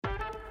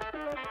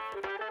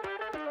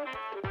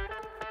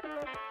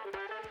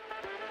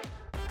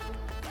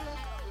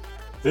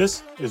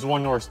This is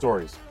One North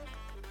Stories.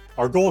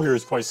 Our goal here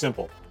is quite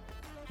simple.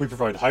 We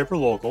provide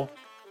hyper-local,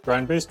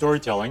 brand-based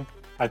storytelling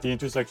at the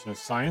intersection of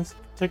science,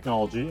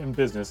 technology, and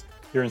business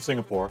here in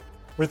Singapore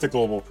with a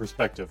global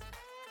perspective.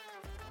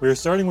 We are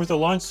starting with a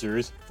launch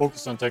series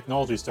focused on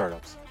technology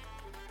startups,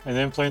 and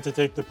then plan to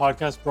take the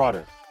podcast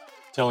broader,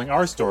 telling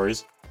our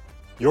stories,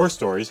 your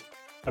stories,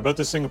 about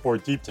the Singapore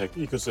deep tech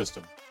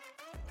ecosystem.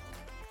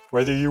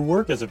 Whether you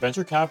work as a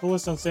venture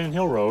capitalist on Sand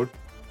Hill Road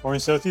or in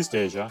Southeast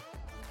Asia,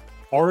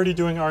 already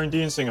doing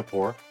R&D in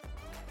Singapore,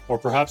 or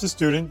perhaps a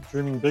student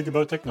dreaming big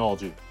about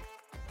technology,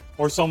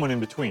 or someone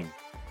in between.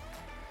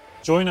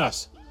 Join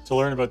us to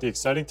learn about the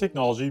exciting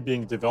technology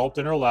being developed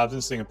in our labs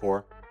in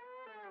Singapore,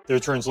 their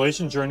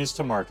translation journeys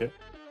to market,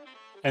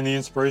 and the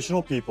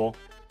inspirational people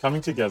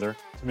coming together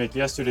to make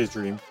yesterday's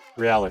dream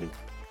reality.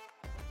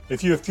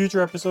 If you have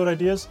future episode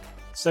ideas,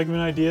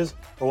 segment ideas,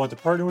 or want to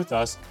partner with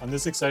us on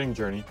this exciting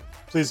journey,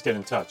 please get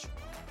in touch.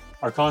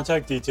 Our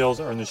contact details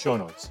are in the show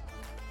notes.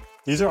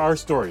 These are our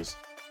stories.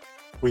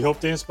 We hope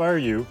to inspire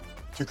you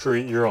to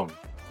create your own.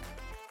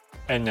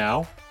 And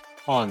now,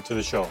 on to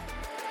the show.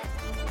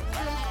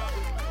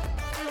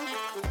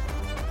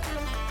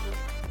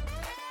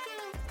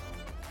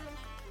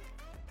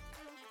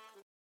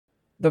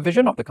 The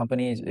vision of the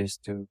company is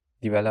to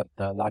develop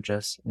the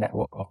largest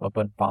network of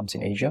urban farms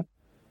in Asia.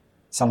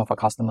 Some of our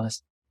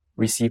customers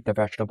receive the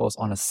vegetables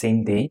on the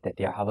same day that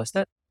they are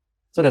harvested.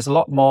 So there's a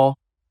lot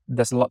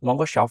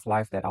longer shelf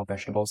life that our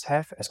vegetables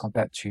have as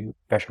compared to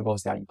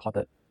vegetables that are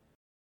imported.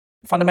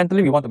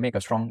 Fundamentally, we want to make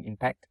a strong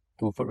impact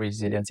to food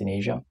resilience in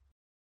Asia.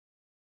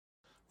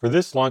 For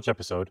this launch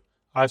episode,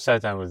 I've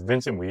sat down with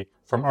Vincent Wee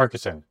from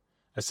Archisen,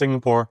 a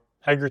Singapore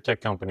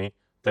agri-tech company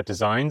that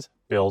designs,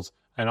 builds,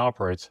 and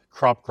operates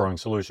crop growing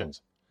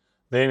solutions.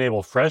 They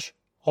enable fresh,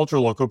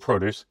 ultra-local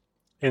produce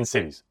in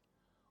cities,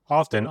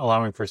 often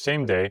allowing for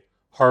same-day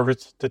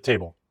harvest to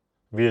table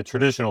via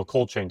traditional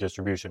cold chain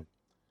distribution.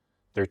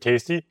 Their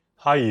tasty,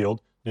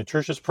 high-yield,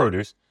 nutritious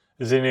produce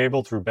is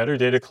enabled through better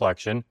data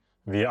collection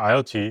via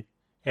IoT,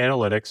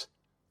 analytics,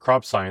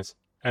 crop science,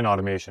 and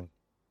automation.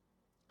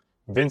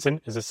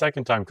 Vincent is a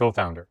second-time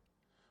co-founder.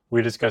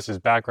 We discuss his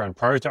background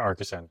prior to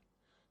Archisen,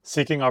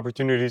 seeking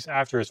opportunities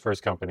after his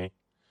first company,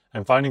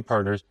 and finding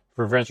partners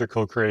for venture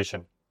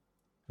co-creation.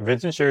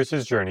 Vincent shares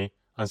his journey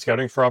on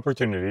scouting for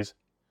opportunities,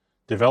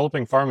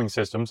 developing farming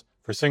systems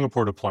for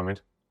Singapore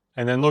deployment,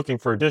 and then looking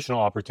for additional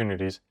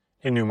opportunities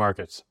in new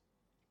markets.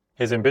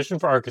 His ambition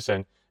for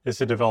Archisen is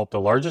to develop the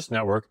largest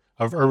network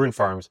of urban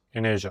farms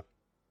in Asia.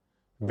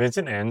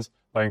 Vincent ends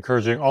by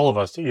encouraging all of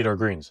us to eat our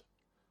greens,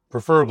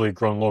 preferably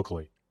grown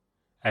locally.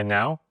 And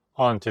now,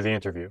 on to the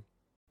interview.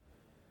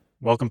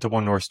 Welcome to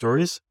One North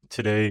Stories.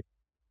 Today,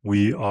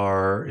 we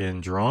are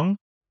in Jurong,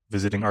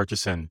 visiting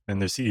Archisen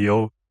and their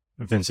CEO,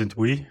 Vincent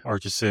Wee.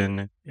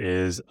 Archisen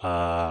is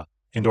an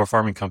indoor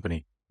farming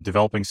company,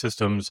 developing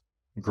systems,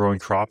 growing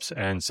crops,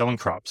 and selling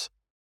crops.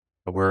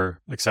 We're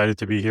excited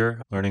to be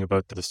here, learning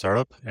about the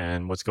startup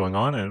and what's going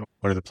on and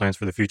what are the plans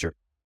for the future.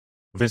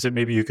 Vincent,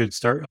 maybe you could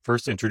start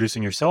first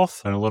introducing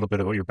yourself and a little bit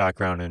about your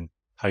background and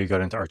how you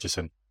got into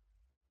Archisen.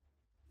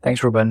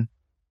 Thanks, Ruben.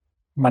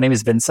 My name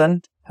is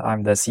Vincent.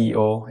 I'm the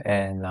CEO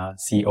and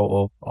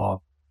COO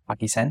of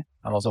Archisen.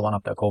 I'm also one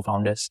of the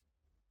co-founders.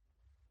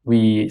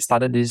 We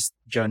started this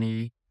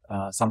journey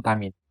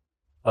sometime in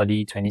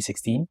early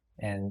 2016,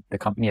 and the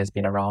company has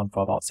been around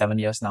for about 7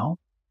 years now.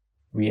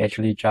 We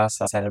actually just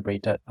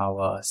celebrated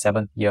our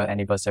 7th-year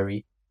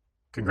anniversary.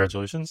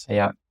 Congratulations.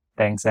 Yeah,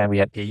 thanks. And we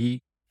had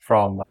AE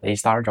from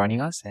A-Star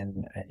joining us,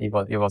 and it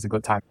was a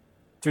good time.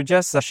 To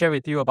just share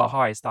with you about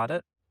how I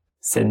started,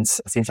 since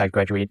I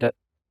graduated.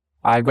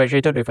 I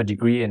graduated with a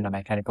degree in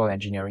mechanical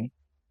engineering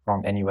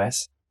from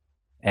NUS.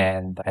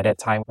 And at that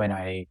time, when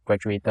I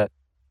graduated,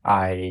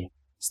 I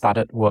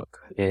started work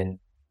in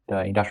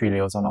the industry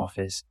liaison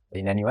office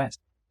in NUS.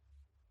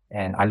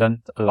 And I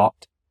learned a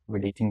lot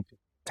relating to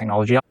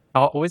technology. I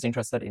was always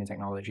interested in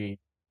technology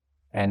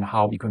and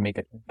how we could make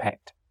an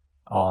impact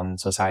on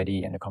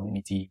society and the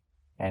community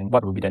and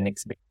what would be the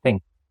next big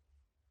thing.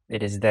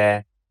 It is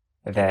there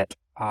that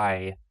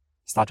I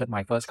started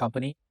my first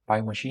company,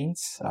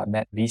 BioMachines. I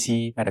met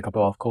VC, met a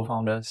couple of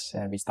co-founders,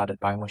 and we started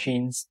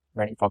BioMachines,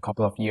 ran it for a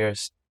couple of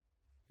years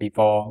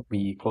before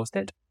we closed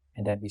it.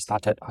 And then we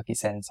started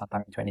Archisen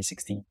sometime in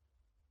 2016.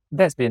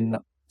 That's been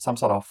some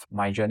sort of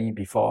my journey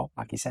before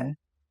Archisen.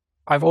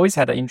 I've always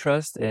had an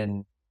interest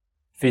in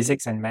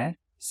physics and math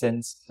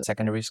since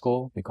secondary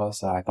school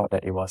because I thought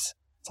that it was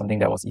something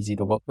that was easy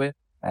to work with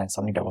and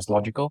something that was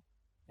logical.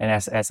 And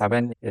as I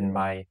went in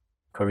my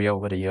career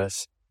over the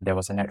years, there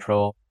was a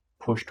natural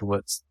push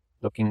towards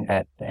looking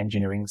at the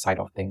engineering side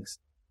of things.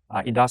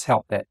 It does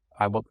help that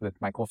I work with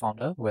my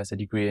co-founder who has a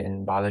degree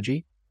in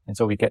biology. And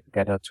so we get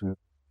together to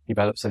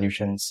develop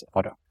solutions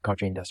for the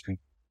agriculture industry.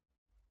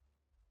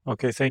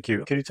 Okay, thank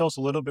you. Can you tell us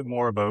a little bit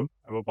more about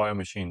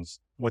BioMachines?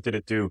 What did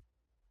it do?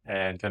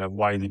 And kind of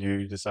why did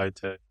you decide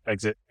to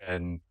exit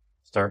and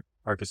start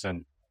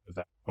Archisen with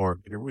that? Or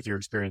with your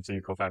experience and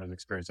your co-founder's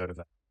experience out of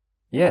that?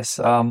 Yes,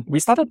 we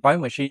started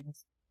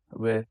BioMachines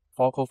with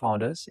 4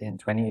 co-founders in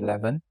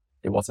 2011.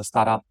 It was a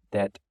startup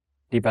that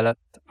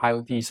developed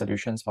IoT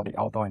solutions for the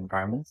outdoor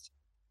environments.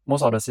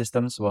 Most of the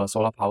systems were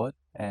solar powered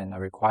and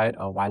required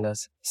a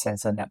wireless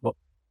sensor network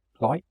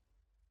deployed.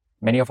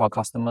 Many of our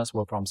customers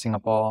were from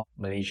Singapore,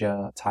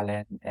 Malaysia,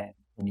 Thailand, and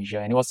Indonesia.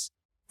 And it was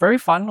very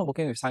fun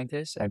working with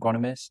scientists,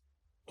 agronomists,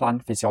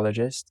 plant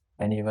physiologists,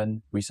 and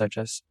even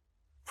researchers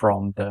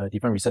from the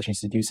different research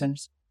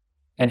institutions,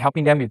 and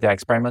helping them with their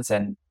experiments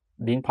and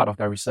being part of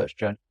their research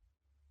journey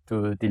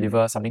to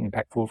deliver something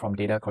impactful from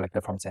data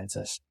collected from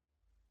sensors.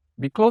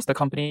 We closed the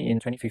company in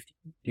 2015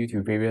 due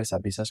to various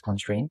business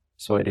constraints,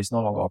 so it is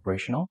no longer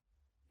operational.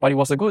 But it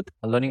was a good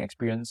learning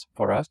experience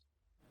for us.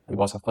 It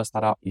was our first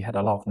startup. We had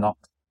a lot of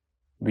knocks.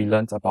 We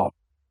learned about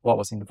what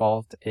was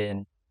involved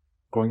in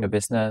growing the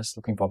business,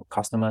 looking for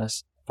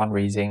customers,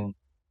 fundraising,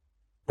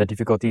 the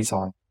difficulties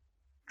on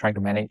trying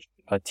to manage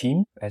a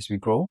team as we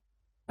grow.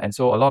 And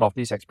so a lot of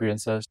these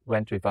experiences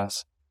went with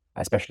us,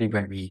 especially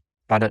when we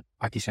started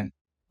Archisen.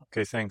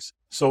 Okay, thanks.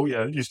 So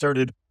yeah, you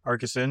started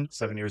Archisen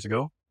 7 years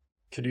ago.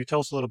 Could you tell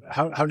us a little bit,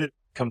 how did it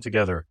come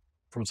together?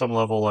 From some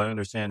level, I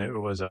understand it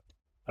was a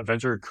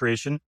venture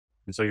creation.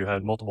 And so you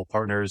had multiple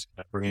partners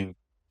bringing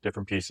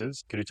different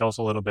pieces. Could you tell us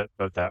a little bit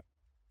about that?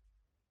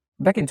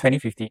 Back in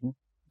 2015,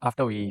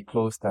 after we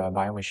closed the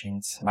bio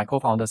machines, my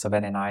co-founder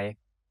Savan and I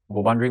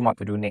were wondering what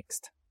to do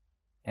next.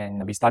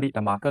 And we studied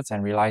the markets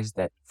and realized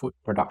that food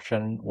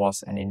production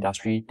was an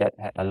industry that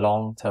had a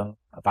long-term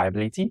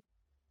viability.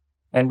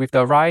 And with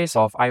the rise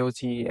of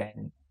IoT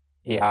and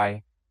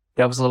AI,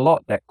 there was a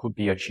lot that could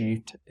be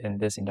achieved in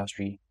this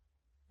industry.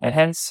 And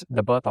hence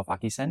the birth of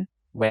Archisen,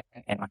 where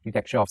an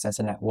architecture of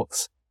sensor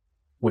networks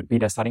would be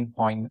the starting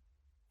point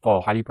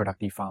for highly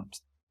productive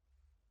farms.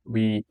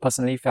 We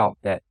personally felt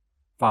that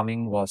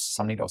farming was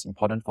something that was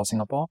important for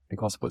Singapore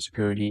because food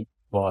security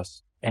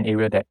was an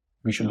area that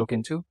we should look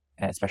into,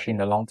 especially in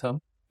the long term,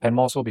 and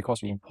more so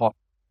because we import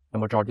the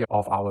majority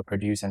of our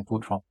produce and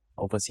food from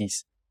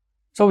overseas.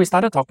 So we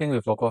started talking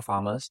with local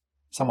farmers.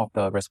 Some of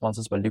the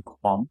responses were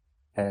lukewarm,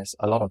 as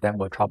a lot of them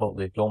were troubled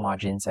with low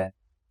margins and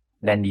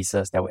land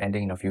leases that were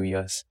ending in a few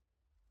years.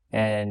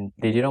 And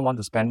they didn't want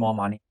to spend more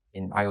money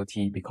in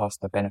IoT because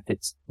the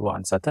benefits were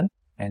uncertain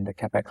and the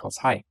capex was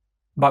high.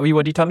 But we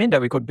were determined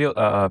that we could build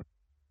a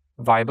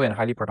viable and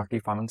highly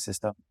productive farming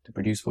system to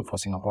produce food for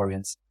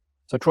Singaporeans.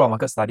 So through our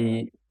market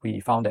study, we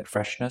found that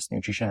freshness,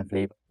 nutrition, and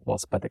flavor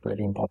was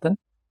particularly important.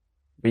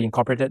 We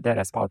incorporated that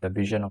as part of the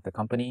vision of the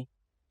company,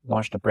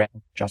 launched the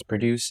brand Just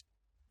Produce,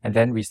 and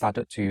then we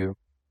started to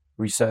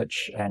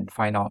research and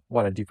find out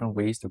what are different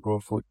ways to grow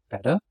food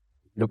better.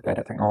 Looked at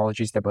the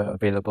technologies that were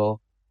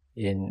available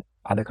in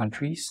other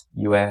countries,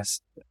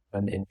 US,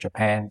 and in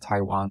Japan,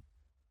 Taiwan.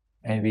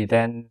 And we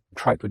then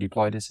tried to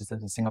deploy this system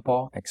in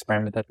Singapore,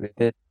 experimented with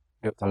it,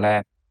 built a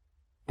lab,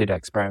 did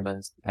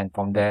experiments, and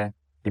from there,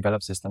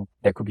 developed system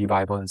that could be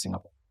viable in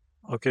Singapore.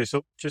 Okay,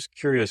 so just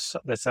curious,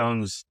 that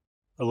sounds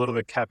a little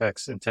bit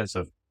CapEx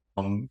intensive.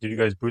 Did you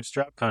guys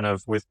bootstrap kind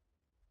of with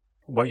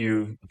what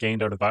you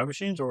gained out of bio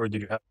machines, or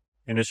did you have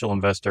initial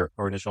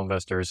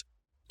investors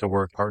to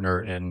work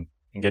partner in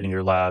getting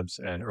your labs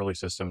and early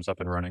systems up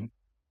and running?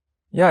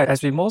 Yeah,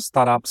 as with most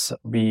startups,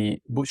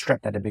 we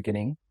bootstrapped at the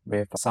beginning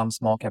with some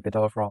small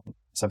capital from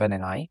Savan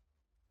and I,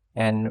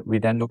 and we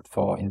then looked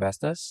for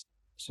investors.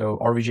 So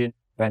Origin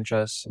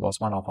Ventures was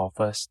one of our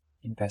first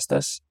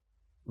investors.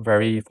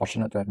 Very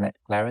fortunate to have met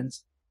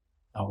Clarence,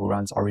 who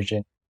runs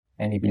Origin,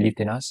 and he believed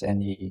in us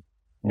and he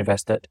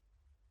invested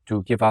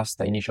to give us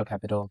the initial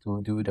capital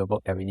to do the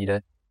work that we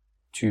needed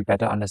to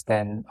better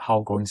understand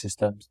how growing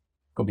systems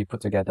could be put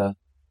together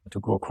to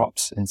grow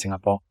crops in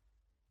Singapore.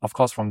 Of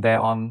course, from there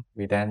on,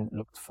 we then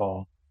looked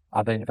for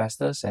other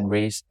investors and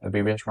raised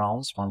various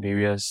rounds from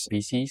various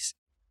VCs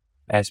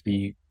as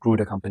we grew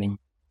the company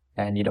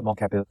and needed more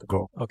capital to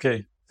grow.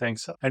 Okay,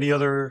 thanks. Any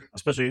other,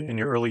 especially in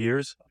your early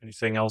years,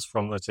 anything else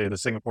from, let's say, the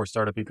Singapore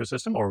startup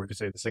ecosystem, or we could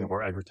say the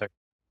Singapore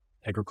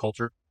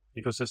agriculture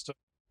ecosystem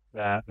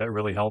that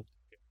really helped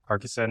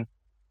Archisen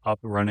up,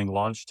 running,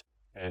 launched,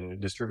 and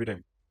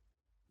distributing?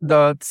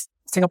 The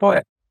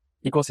Singapore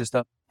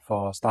ecosystem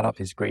for startups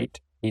is great.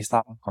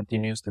 A-Star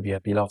continues to be a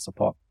pillar of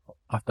support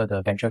after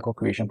the venture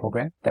co-creation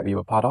program that we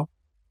were part of.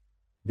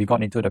 We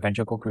got into the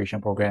venture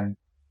co-creation program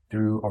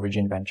through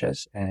Origin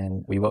Ventures,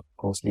 and we worked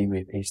closely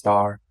with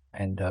A-Star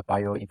and the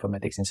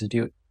Bioinformatics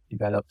Institute,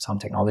 developed some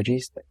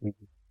technologies that we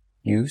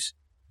use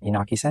in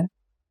Archisen.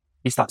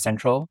 A-Start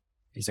Central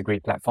is a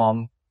great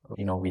platform.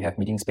 We have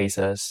meeting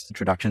spaces,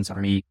 introductions are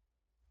made.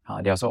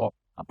 There are also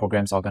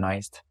programs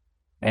organized.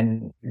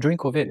 And during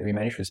COVID, we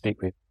managed to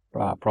speak with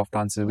Prof.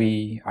 Tan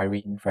Zui,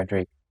 Irene,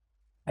 Frederick,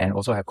 and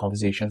also have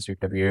conversations with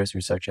the various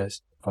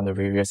researchers from the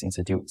various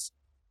institutes.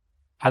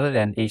 Other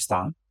than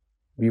A-Star,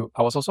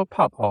 I was also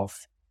part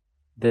of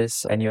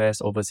this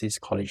NUS Overseas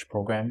College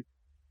program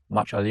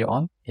much earlier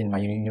on in my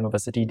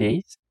university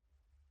days,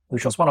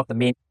 which was one of the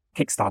main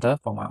Kickstarter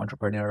for my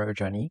entrepreneurial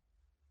journey.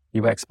 We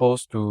were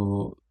exposed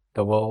to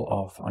the world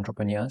of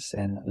entrepreneurs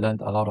and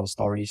learned a lot of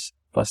stories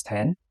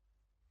firsthand.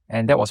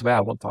 And that was where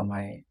I worked on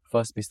my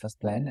first business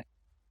plan,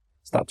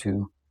 start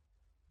to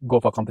go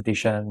for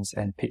competitions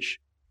and pitch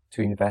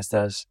to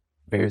investors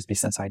various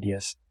business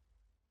ideas.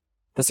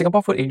 The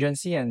Singapore Food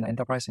Agency and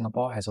Enterprise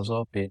Singapore has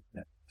also been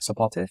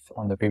supportive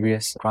on the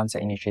various grants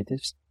and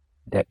initiatives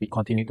that we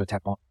continue to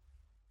tap on.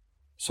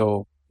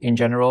 So in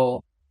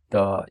general,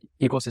 the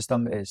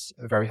ecosystem is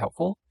very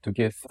helpful to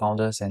give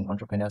founders and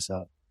entrepreneurs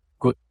a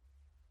good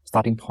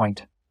starting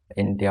point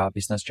in their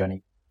business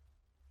journey.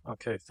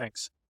 Okay,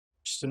 thanks.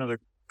 Just another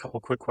couple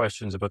quick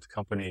questions about the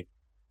company.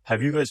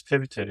 Have you guys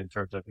pivoted in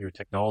terms of your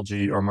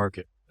technology or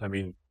market? I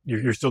mean,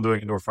 you're still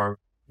doing indoor farm.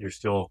 You're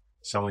still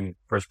selling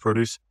fresh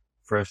produce,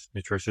 fresh,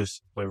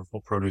 nutritious,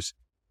 flavorful produce.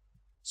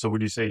 So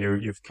would you say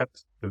you've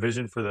kept the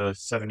vision for the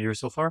 7 years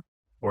so far,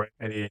 or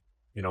any,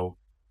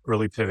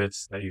 early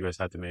pivots that you guys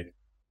had to make?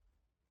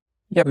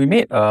 Yeah, we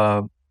made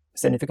a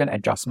significant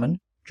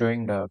adjustment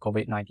during the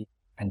COVID-19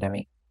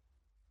 pandemic.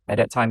 At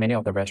that time, many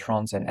of the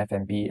restaurants and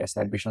F&B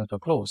establishments were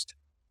closed.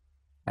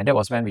 And that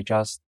was when we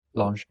just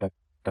launched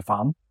the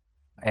farm.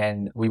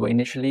 And we were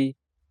initially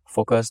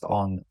focused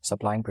on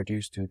supplying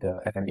produce to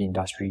the F&B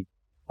industry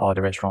or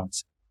the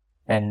restaurants.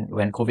 And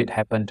when COVID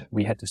happened,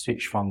 we had to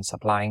switch from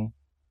supplying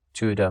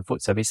to the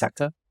food service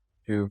sector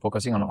to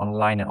focusing on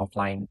online and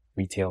offline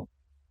retail,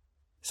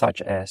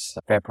 such as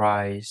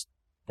FairPrice,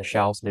 the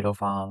Shelves, Little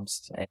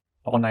Farms, and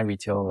online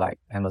retail like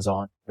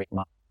Amazon,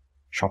 Redmart,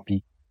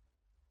 Shopee.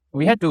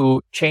 We had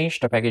to change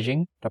the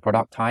packaging, the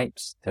product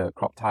types, the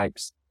crop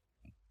types,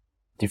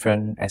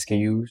 different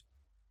SKUs,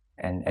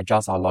 and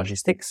adjust our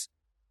logistics,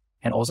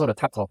 and also the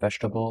types of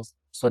vegetables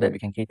so that we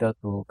can cater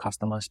to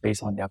customers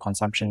based on their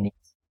consumption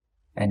needs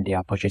and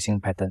their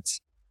purchasing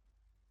patterns.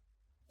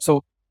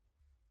 So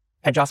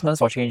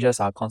adjustments or changes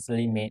are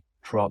constantly made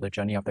throughout the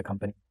journey of the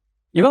company.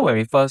 Even when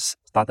we first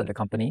started the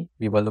company,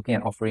 we were looking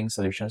at offering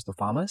solutions to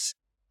farmers,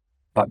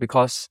 but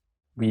because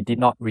we did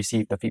not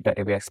receive the feedback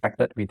that we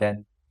expected, we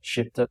then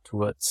shifted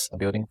towards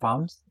building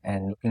farms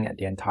and looking at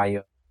the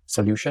entire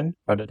solution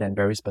rather than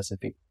very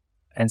specific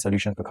end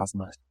solutions for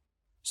customers.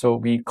 So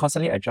we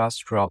constantly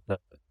adjust throughout the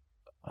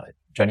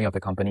journey of the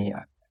company.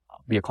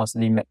 We are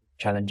constantly met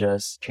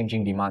challenges,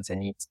 changing demands and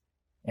needs,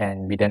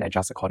 and we then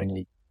adjust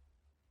accordingly.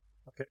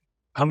 Okay.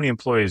 How many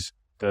employees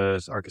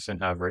does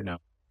Archisen have right now,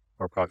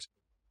 or approximately?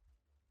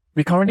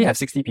 We currently have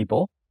 60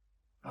 people,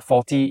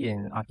 40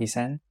 in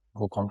Archisen,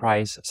 who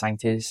comprise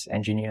scientists,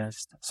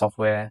 engineers,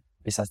 software,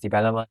 business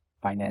development,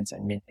 finance,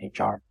 and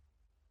HR.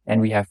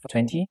 And we have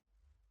 20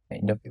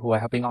 who are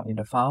helping out in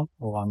the farm,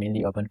 who are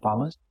mainly urban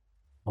farmers,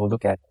 who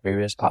look at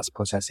various parts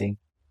processing.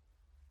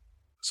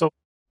 So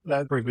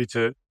that brings me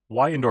to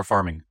why indoor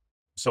farming?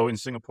 So in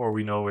Singapore,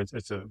 we know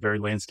it's a very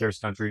land scarce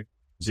country,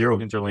 zero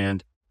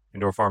hinterland.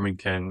 Indoor farming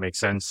can make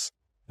sense,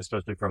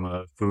 especially from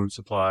a food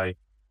supply,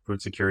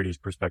 food security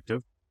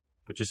perspective.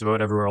 But just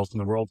about everywhere else in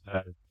the world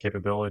has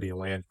capability and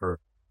land for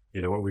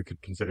either what we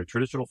could consider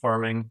traditional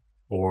farming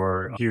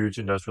or huge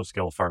industrial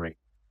scale farming.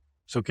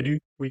 So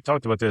we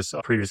talked about this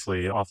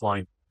previously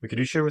offline, but could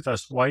you share with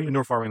us why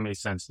indoor farming makes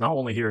sense, not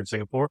only here in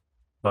Singapore,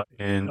 but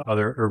in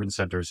other urban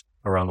centers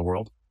around the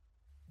world?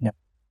 Yeah,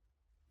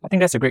 I think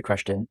that's a great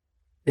question.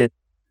 It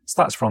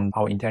starts from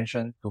our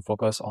intention to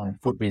focus on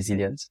food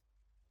resilience,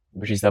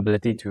 which is the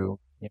ability to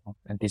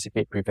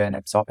anticipate, prevent,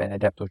 absorb, and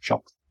adapt to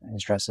shocks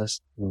and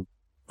stresses to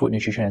food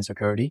nutrition and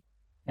security.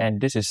 And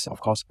this is,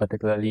 of course,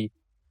 particularly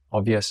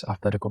obvious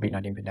after the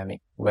COVID-19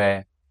 pandemic,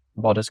 where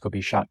borders could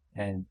be shut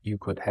and you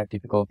could have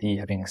difficulty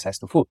having access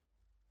to food.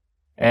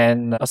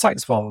 And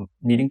aside from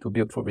needing to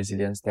build food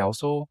resilience, there are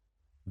also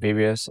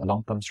various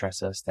long-term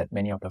stresses that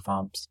many of the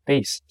farms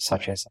face,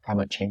 such as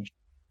climate change,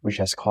 which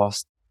has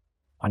caused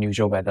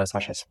unusual weather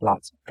such as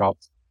floods,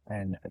 droughts,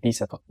 and these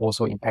have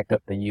also impacted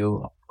the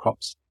yield of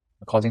crops,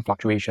 causing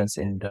fluctuations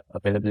in the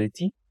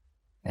availability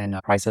and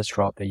prices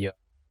throughout the year.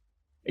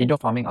 Indoor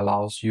farming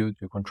allows you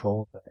to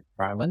control the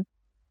environment,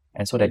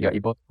 and so that you're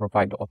able to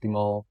provide the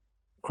optimal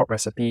crop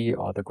recipe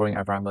or the growing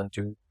environment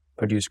to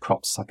produce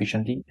crops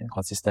sufficiently and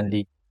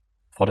consistently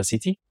for the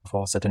city,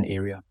 for a certain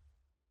area.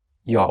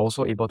 You are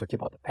also able to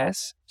keep out the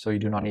pests, so you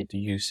do not need to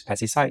use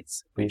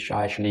pesticides, which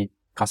are actually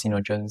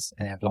carcinogens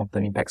and have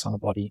long-term impacts on the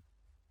body.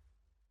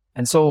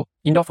 And so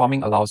indoor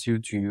farming allows you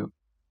to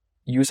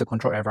use a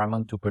controlled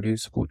environment to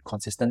produce food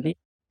consistently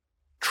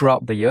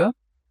throughout the year,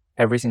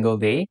 every single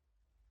day.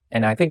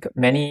 And I think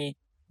many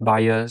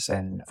buyers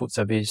and food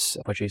service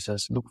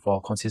purchasers look for a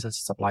consistent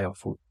supply of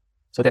food.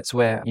 So that's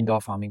where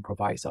indoor farming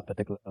provides a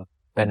particular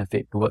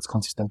benefit towards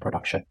consistent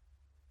production.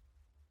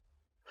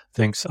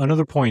 Thanks.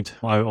 Another point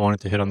I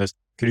wanted to hit on this.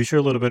 Could you share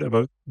a little bit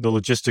about the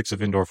logistics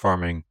of indoor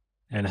farming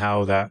and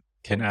how that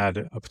can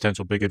add a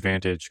potential big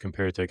advantage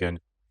compared to, again,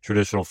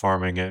 traditional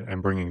farming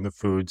and bringing the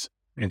foods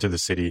into the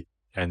city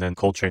and then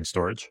cold chain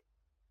storage?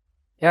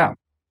 Yeah.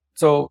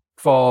 So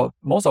for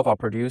most of our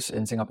produce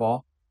in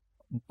Singapore,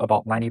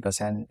 about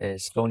 90%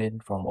 is flown in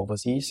from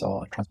overseas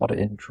or transported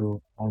in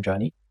through a long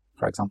journey,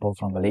 for example,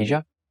 from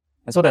Malaysia.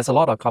 And so there's a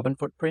lot of carbon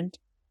footprint,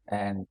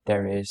 and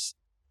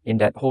in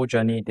that whole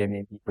journey, there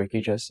may be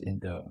breakages in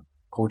the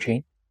cold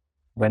chain.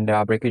 When there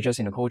are breakages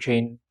in the cold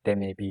chain,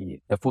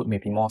 the food may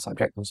be more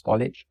subject to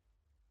spoilage.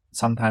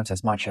 Sometimes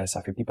as much as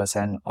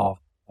 50% of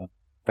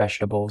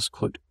vegetables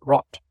could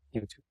rot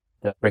due to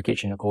the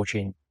breakage in the cold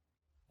chain.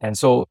 And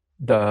so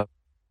the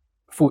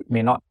food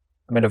may not,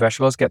 when the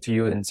vegetables get to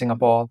you in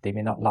Singapore, they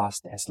may not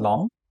last as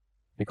long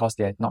because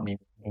they have not been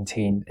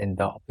maintained in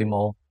the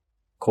optimal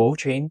cold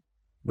chain,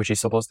 which is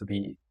supposed to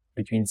be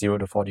between 0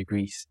 to 4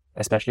 degrees,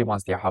 especially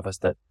once they are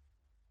harvested.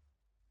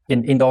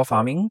 In indoor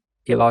farming,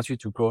 it allows you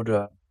to grow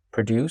the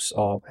produce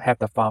or have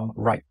the farm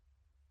right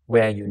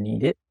where you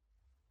need it,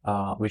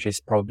 which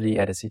is probably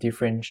at the city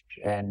fringe.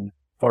 And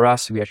for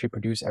us, we actually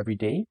produce every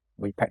day.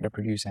 We pack the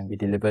produce and we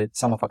deliver it.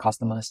 Some of our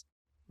customers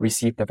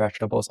receive the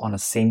vegetables on the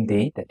same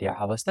day that they are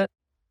harvested.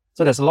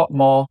 So there's a lot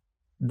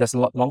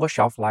longer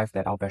shelf life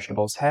that our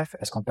vegetables have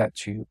as compared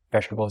to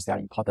vegetables that are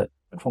imported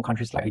from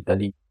countries like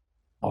Italy,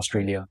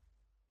 Australia.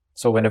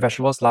 So when the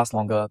vegetables last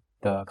longer,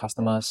 the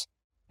customers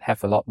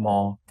have a lot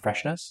more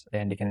freshness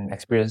and they can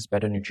experience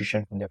better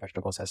nutrition from their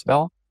vegetables as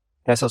well.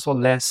 There's also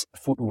less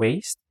food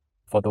waste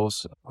for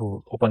those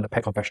who open the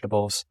pack of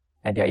vegetables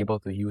and they're able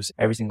to use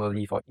every single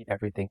leaf or eat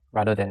everything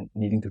rather than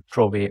needing to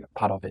throw away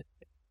part of it.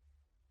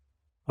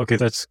 Okay,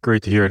 that's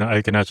great to hear. And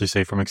I can actually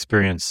say from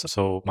experience,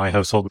 so my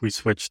household, we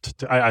switched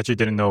to, I actually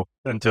didn't know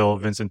until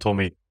Vincent told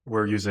me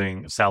we're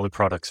using salad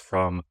products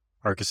from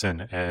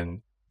Archisen,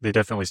 and they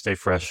definitely stay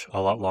fresh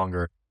a lot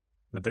longer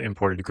than the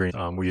imported greens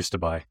we used to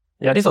buy.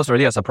 Yeah, this was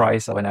really a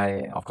surprise when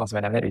I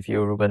met with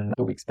you, Ruben,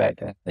 2 weeks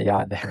back.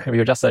 We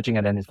were just searching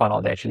and then found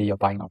out that actually you're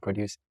buying our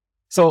produce.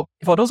 So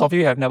for those of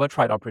you who have never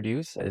tried our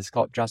produce, it's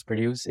called Just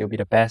Produce. It'll be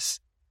the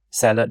best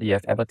salad you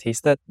have ever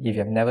tasted. If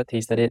you have never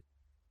tasted it,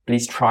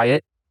 please try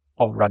it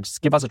or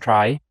just give us a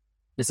try.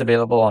 It's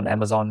available on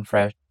Amazon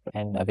Fresh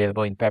and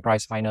available in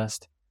FairPrice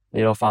Finest,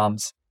 Little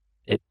Farms.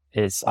 It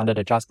is under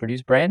the Just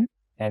Produce brand.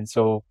 And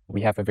so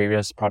we have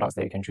various products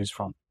that you can choose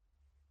from.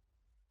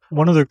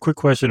 One other quick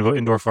question about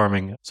indoor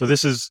farming. So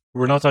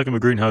we're not talking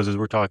about greenhouses.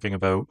 We're talking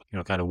about,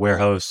 kind of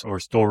warehouse or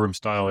storeroom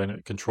style in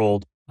a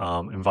controlled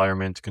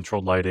environment,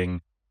 controlled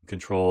lighting,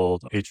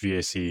 controlled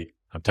HVAC,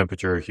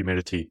 temperature,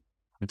 humidity.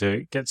 And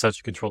to get such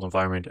a controlled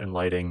environment and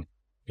lighting,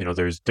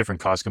 there's different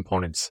cost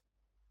components.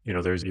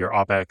 There's your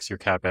OPEX, your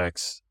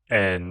CAPEX,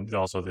 and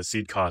also the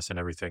seed costs and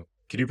everything.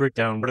 Could you break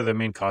down what are the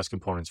main cost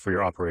components for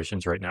your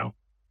operations right now?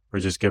 Or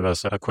just give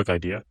us a quick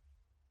idea?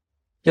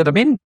 Yeah, the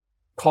main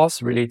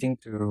costs relating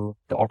to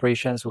the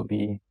operations would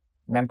be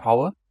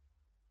manpower,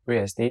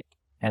 real estate,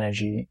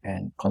 energy,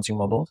 and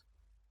consumables,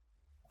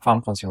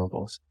 farm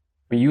consumables.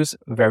 We use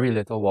very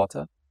little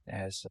water,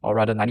 or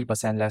rather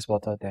 90% less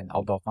water than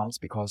outdoor farms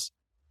because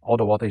all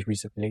the water is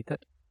recirculated,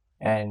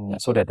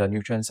 and so that the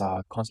nutrients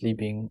are constantly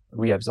being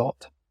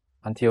reabsorbed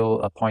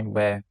until a point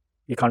where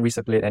you can't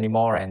recirculate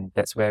anymore, and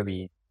that's where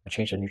we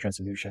change the nutrient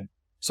solution.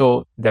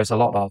 So there's a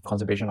lot of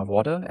conservation of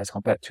water as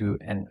compared to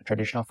a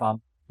traditional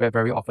farm, where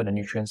very often the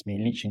nutrients may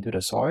leach into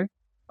the soil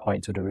or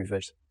into the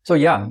rivers. So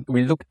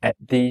we look at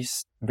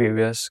these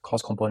various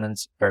cost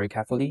components very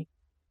carefully.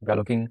 We're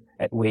looking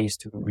at ways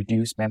to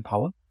reduce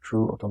manpower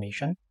through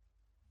automation.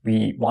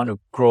 We want to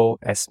grow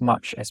as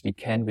much as we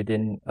can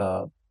within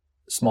a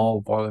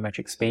small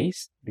volumetric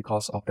space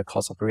because of the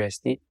cost of real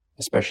estate,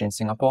 especially in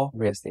Singapore,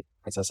 real estate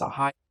prices are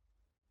high.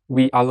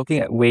 We are looking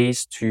at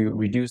ways to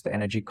reduce the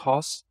energy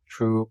costs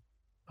through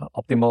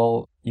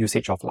optimal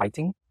usage of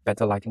lighting,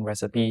 better lighting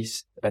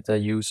recipes, better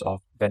use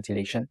of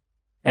ventilation.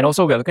 And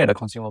also we're looking at the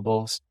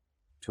consumables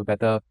to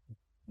better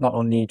not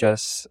only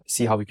just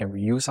see how we can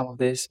reuse some of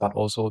this, but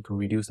also to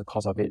reduce the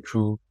cost of it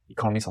through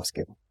economies of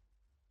scale.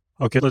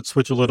 Okay, let's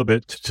switch a little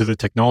bit to the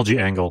technology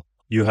angle.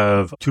 You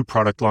have 2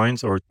 product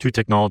lines or 2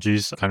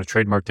 technologies, kind of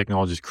trademark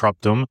technologies,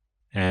 CropDome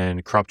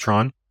and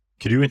Croptron.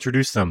 Could you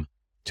introduce them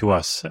to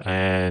us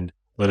and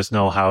let us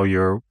know how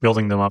you're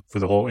building them up for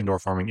the whole indoor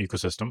farming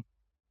ecosystem?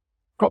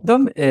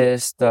 CropDome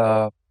is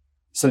the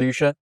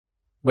solution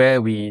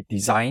where we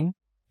design,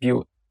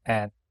 build,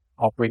 and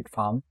operate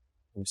farm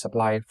to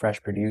supply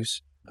fresh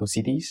produce to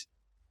cities,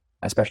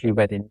 especially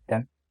where they need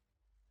them.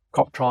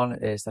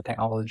 Croptron is the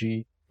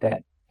technology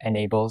that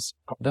enables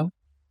CropDome.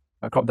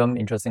 CropDome,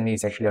 interestingly,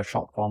 is actually a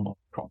short form of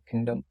Crop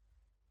Kingdom.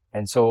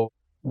 And so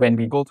when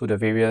we go to the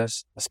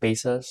various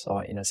spaces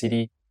or in a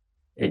city,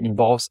 it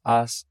involves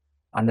us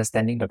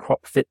understanding the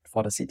crop fit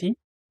for the city,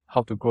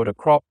 how to grow the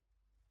crop,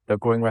 the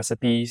growing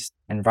recipes,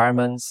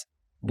 environments,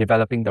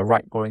 developing the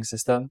right growing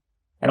system,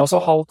 and also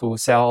how to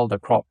sell the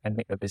crop and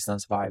make the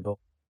business viable.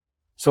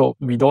 So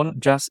we don't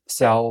just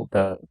sell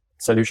the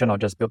solution or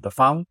just build the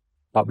farm,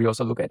 but we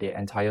also look at the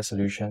entire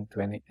solution to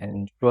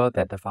ensure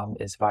that the farm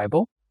is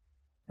viable.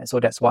 And so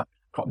that's what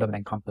CropDome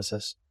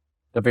encompasses.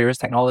 The various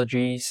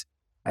technologies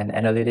and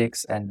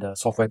analytics and the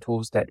software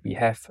tools that we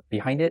have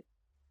behind it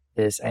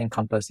is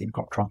encompassed in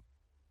Croptron.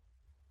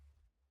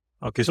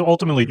 Okay, so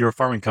ultimately you're a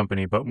farming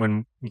company, but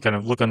when you kind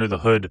of look under the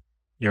hood,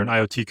 you're an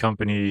IoT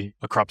company,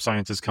 a crop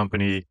sciences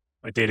company,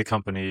 a data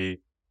company,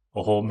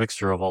 a whole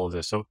mixture of all of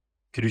this. So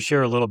could you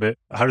share a little bit,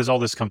 how does all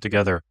this come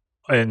together?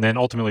 And then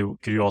ultimately,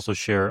 could you also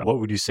share, what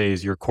would you say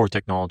is your core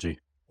technology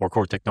or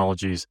core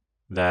technologies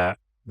that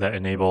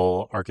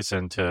enable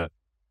Archisen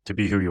to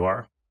be who you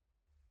are?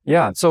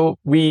 Yeah, so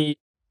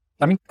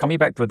coming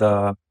back to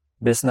the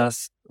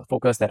business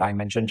focus that I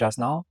mentioned just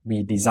now.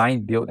 We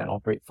design, build, and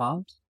operate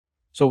farms.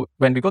 So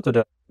when we go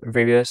to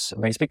when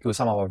we speak to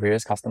some of our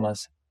various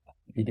customers,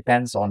 it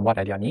depends on what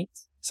are their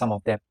needs. Some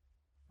of them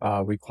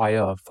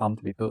require a farm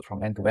to be built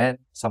from end to end.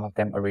 Some of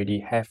them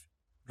already have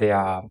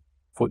their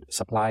food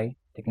supply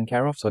taken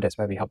care of. So that's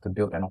why we help to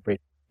build and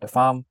operate the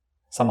farm.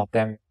 Some of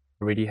them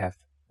already have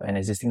an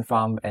existing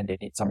farm and they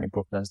need some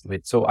improvements to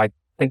it. So I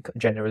think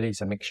generally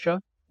it's a mixture,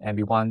 and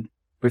we want,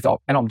 with our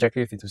end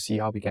objective, is to see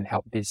how we can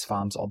help these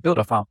farms or build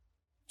a farm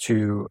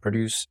to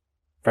produce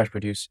fresh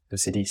produce to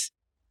cities.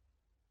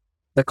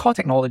 The core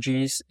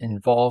technologies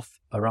involve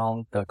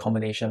around the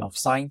combination of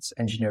science,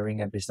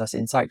 engineering, and business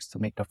insights to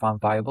make the farm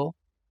viable.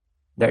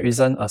 There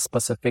isn't a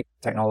specific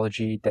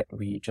technology that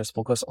we just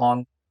focus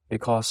on,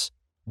 because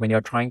when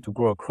you're trying to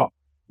grow a crop,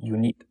 you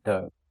need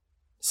the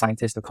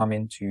scientists to come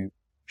in to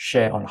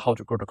share on how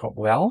to grow the crop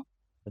well,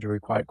 the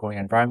required growing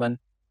environment.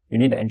 You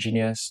need the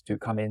engineers to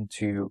come in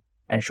to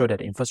ensure that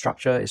the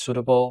infrastructure is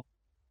suitable,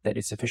 that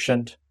it's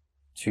efficient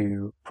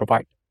to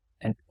provide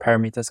and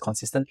parameters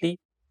consistently.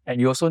 And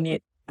you also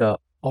need the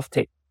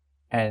offtake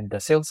and the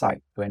sales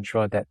side to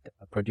ensure that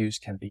the produce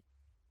can be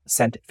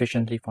sent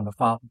efficiently from the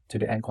farm to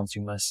the end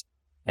consumers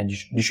and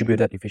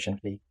distributed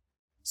efficiently.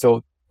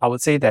 So I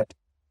would say that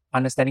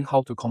understanding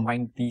how to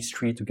combine these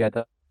three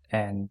together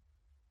and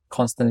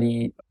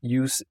constantly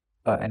use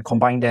and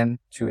combine them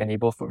to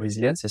enable food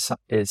resilience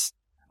is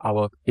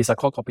a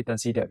core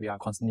competency that we are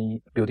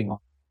constantly building on.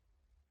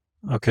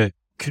 Okay.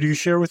 Could you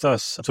share with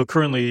us, so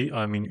currently,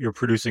 I mean, you're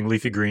producing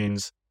leafy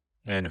greens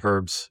and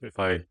herbs, if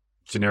I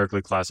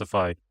generically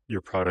classify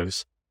your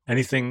produce.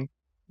 Anything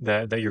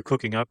that you're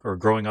cooking up or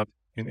growing up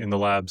in the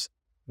labs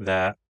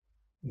that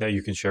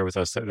you can share with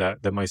us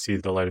that might see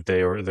the light of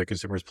day or the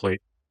consumer's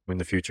plate in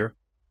the future?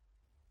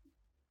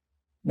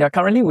 Yeah,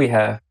 currently we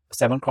have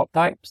 7 crop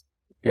types.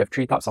 We have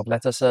 3 types of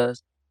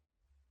lettuces: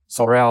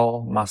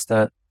 sorrel,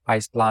 mustard,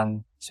 ice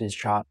plant, Swiss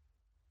chard,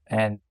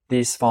 and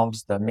this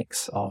forms the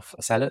mix of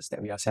salads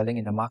that we are selling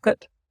in the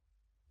market.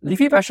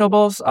 Leafy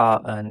vegetables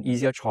are an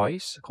easier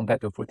choice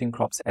compared to fruiting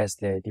crops, as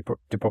they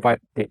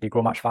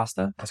grow much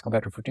faster as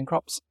compared to fruiting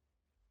crops.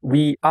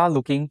 We are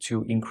looking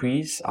to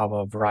increase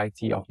our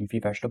variety of leafy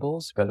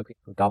vegetables. We're looking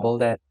to double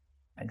that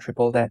and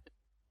triple that.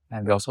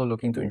 And we're also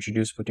looking to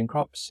introduce fruiting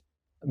crops.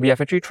 We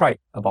have actually tried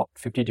about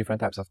 50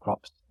 different types of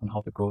crops on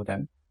how to grow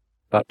them,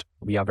 but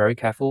we are very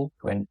careful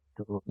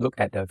to look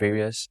at the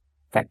various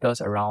factors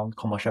around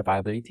commercial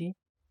viability.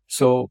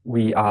 So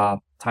we are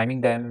timing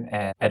them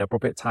at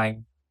appropriate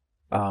time,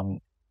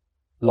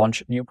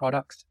 launch new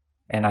products.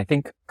 And I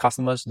think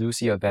customers do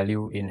see a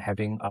value in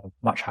having a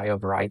much higher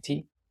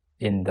variety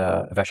in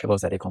the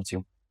vegetables that they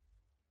consume.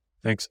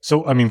 Thanks.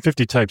 So, I mean,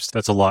 50 types,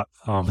 that's a lot.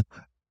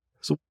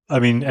 So, I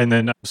mean, and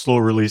then slow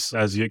release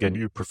as you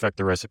perfect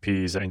the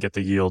recipes and get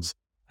the yields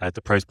at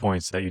the price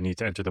points that you need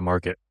to enter the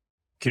market.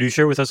 Could you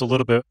share with us a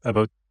little bit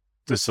about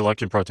the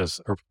selection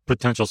process or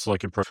potential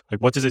selection process?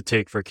 Like, what does it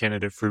take for a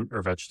candidate fruit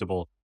or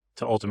vegetable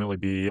to ultimately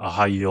be a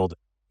high yield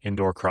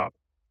indoor crop?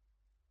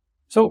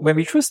 So when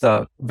we choose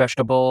the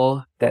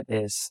vegetable that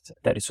is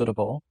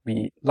suitable,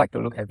 we like to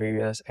look at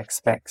various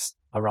aspects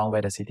around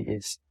where the city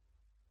is,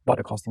 what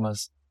the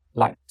customers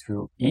like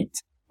to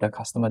eat, the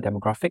customer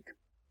demographic,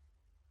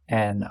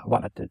 and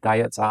what the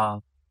diets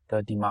are,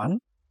 the demand,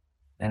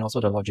 and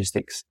also the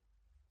logistics.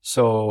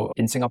 So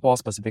in Singapore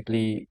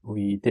specifically,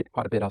 we did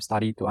quite a bit of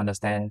study to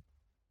understand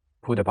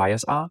who the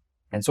buyers are.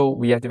 And so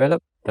we have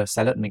developed the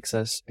salad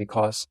mixes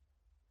because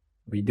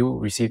we do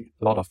receive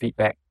a lot of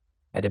feedback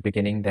at the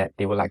beginning that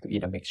they would like to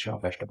eat a mixture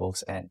of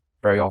vegetables. And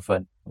very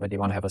often when they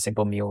want to have a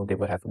simple meal, they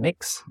would have a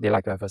mix. They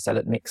like to have a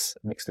salad mixed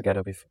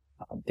together with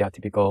their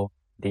typical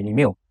daily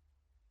meal.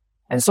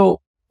 And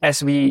so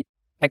as we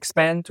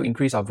expand to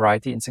increase our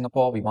variety in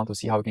Singapore, we want to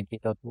see how we can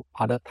cater to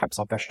other types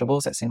of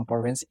vegetables that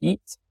Singaporeans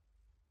eat,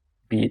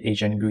 be it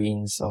Asian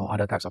greens or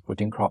other types of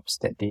protein crops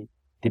that they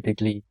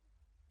typically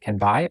can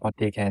buy or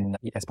they can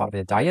eat as part of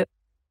their diet.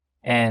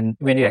 And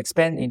when you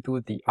expand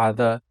into the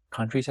other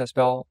countries as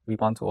well, we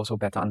want to also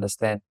better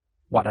understand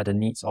what are the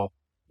needs of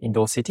in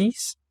those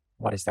cities,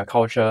 what is their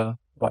culture,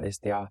 what is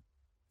their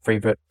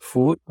favorite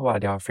food, what are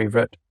their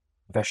favorite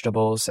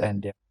vegetables,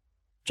 and their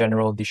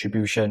general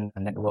distribution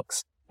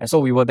networks. And so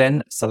we will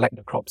then select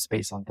the crops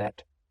based on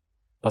that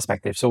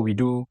perspective. So we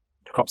do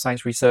the crop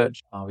science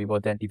research. We will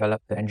then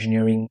develop the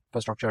engineering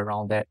infrastructure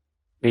around that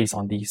based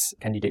on these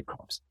candidate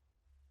crops.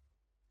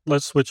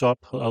 Let's switch up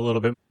a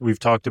little bit. We've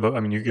talked about, I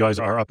mean, you guys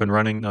are up and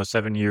running now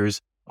 7 years,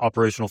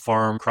 operational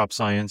farm, crop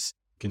science,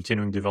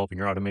 continuing developing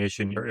your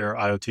automation, your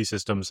IoT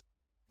systems.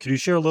 Could you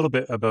share a little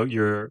bit about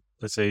your,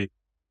 let's say,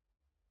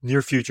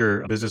 near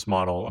future business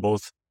model,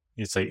 both,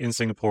 let's say, in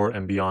Singapore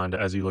and beyond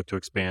as you look to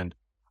expand?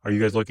 Are you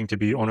guys looking to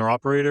be owner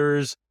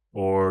operators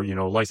or,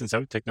 license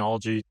out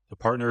technology to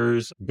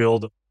partners,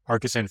 build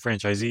Archisen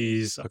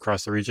franchisees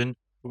across the region?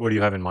 What do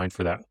you have in mind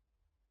for that?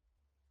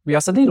 We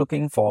are certainly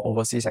looking for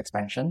overseas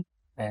expansion,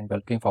 and we're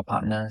looking for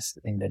partners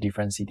in the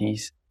different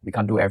cities. We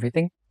can't do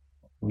everything.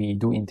 We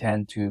do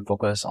intend to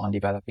focus on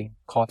developing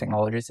core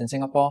technologies in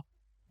Singapore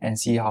and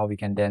see how we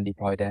can then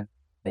deploy them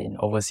in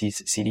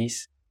overseas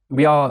cities.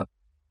 We are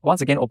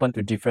once again open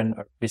to different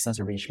business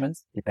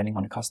arrangements depending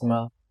on the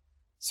customer.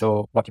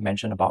 So what you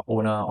mentioned about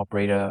owner,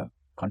 operator,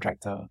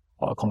 contractor,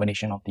 or a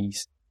combination of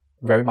these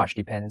very much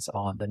depends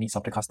on the needs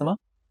of the customer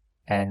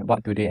and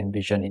what do they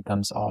envision in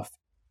terms of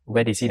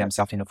where they see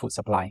themselves in the food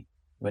supply,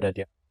 whether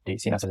they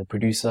see us as a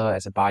producer,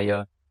 as a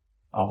buyer,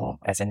 or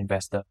as an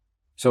investor.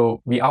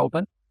 So we are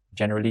open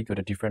generally to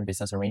the different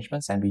business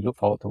arrangements, and we look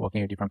forward to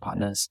working with different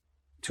partners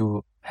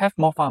to have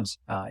more farms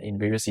in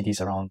various cities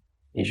around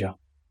Asia.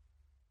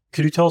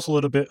 Could you tell us a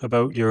little bit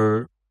about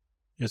your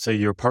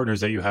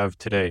partners that you have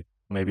today,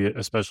 maybe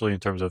especially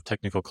in terms of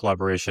technical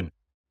collaboration?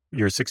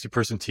 You're a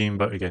 60-person team,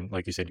 but again,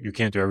 like you said, you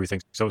can't do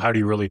everything. So how do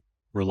you really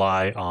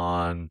rely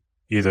on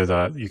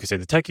either you could say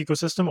the tech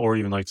ecosystem or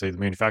even like say the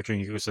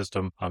manufacturing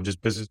ecosystem,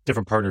 just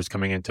different partners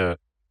coming in to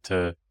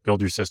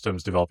build your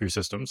systems, develop your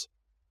systems?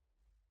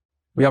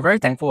 We are very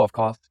thankful, of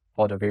course,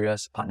 for the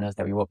various partners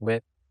that we work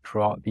with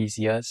throughout these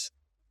years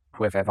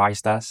who have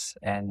advised us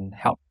and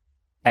helped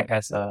act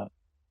as a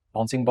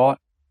bouncing board,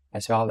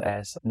 as well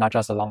as nudge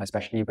us along,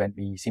 especially when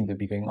we seem to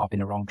be going off in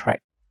the wrong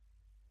track.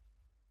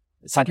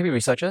 Scientific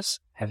researchers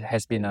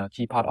has been a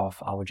key part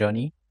of our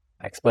journey.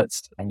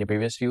 Experts in the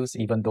various fields,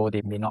 even though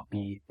they may not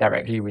be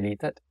directly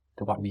related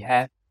to what we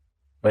have,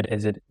 but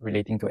is it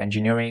relating to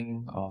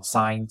engineering or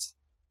science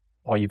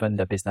or even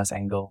the business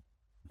angle?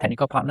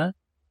 Technical partner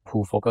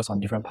who focus on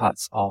different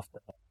parts of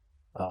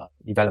the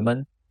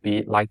development, be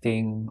it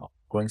lighting,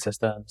 growing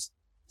systems,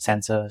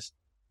 sensors.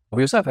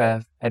 We also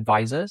have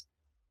advisors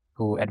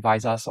who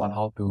advise us on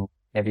how to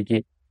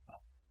navigate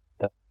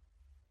the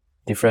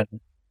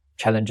different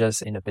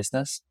challenges in the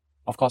business.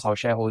 Of course, our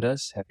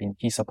shareholders have been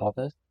key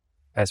supporters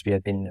as we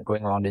have been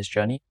going around this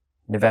journey.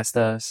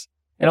 Investors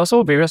and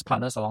also various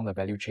partners along the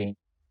value chain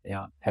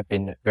have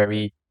been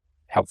very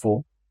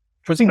helpful.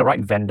 Choosing the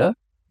right vendor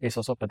is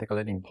also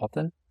particularly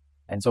important.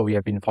 And so we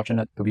have been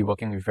fortunate to be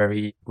working with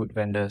very good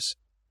vendors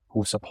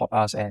who support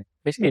us and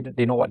basically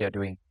they know what they're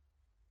doing.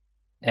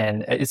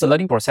 And it's a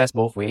learning process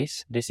both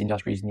ways. This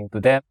industry is new to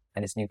them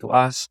and it's new to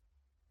us,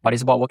 but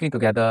it's about working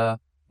together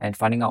and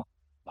finding out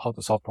how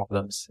to solve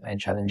problems and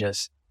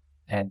challenges.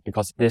 And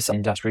because this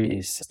industry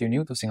is still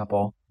new to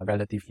Singapore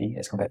relatively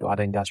as compared to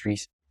other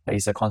industries,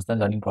 it's a constant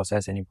learning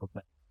process and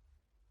improvement.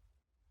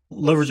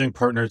 Leveraging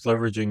partners,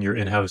 leveraging your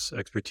in-house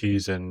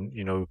expertise and,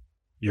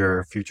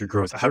 your future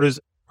growth. How does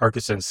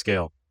Archisen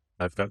scale?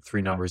 I've got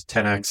 3 numbers,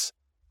 10x,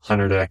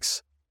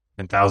 100x,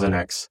 and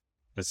 1000x.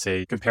 Let's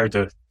say compared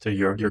to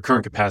your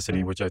current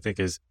capacity, which I think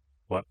is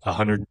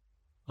 100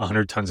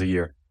 tons a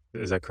year.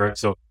 Is that correct?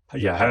 So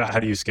how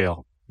do you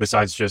scale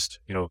besides just,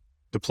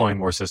 deploying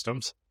more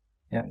systems?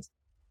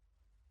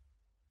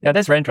 Yeah,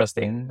 that's very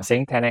interesting.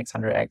 Saying 10x,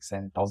 100x,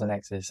 and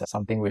 1000x is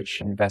something which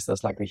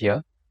investors like to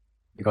hear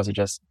because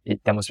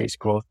it demonstrates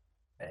growth.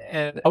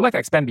 And I would like to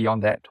expand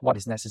beyond that, what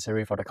is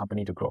necessary for the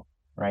company to grow,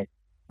 right?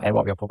 And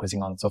what we are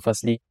focusing on. So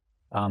firstly,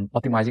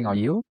 optimizing our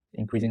yield,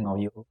 increasing our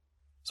yield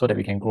so that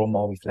we can grow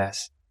more with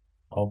less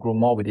or grow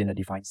more within a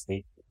defined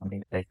state,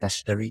 something that is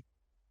necessary.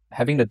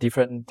 Having the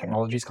different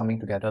technologies coming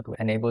together to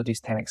enable this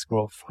 10x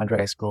growth,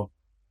 100x growth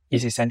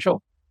is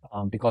essential.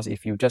 Because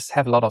if you just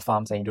have a lot of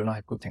farms and you do not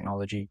have good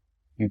technology,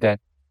 you then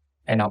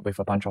end up with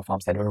a bunch of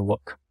farms that don't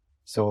work.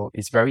 So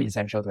it's very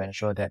essential to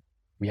ensure that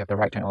we have the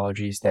right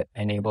technologies that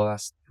enable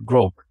us to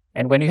grow.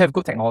 And when you have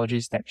good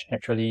technologies, then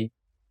naturally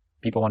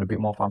people want to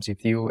build more farms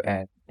with you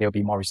and there'll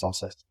be more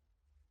resources.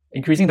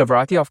 Increasing the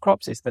variety of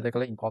crops is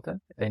particularly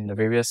important. In the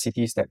various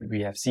cities that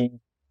we have seen,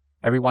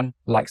 everyone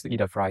likes to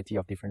eat a variety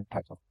of different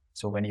types of.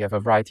 So when you have a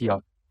variety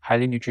of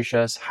highly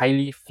nutritious,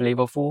 highly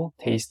flavorful,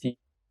 tasty,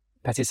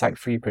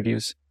 pesticide-free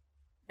produce,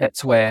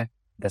 that's where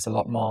there's a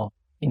lot more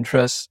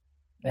interest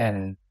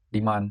and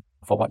demand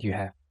for what you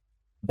have.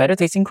 Better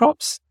tasting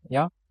crops.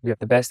 Yeah, we have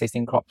the best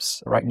tasting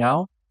crops right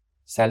now.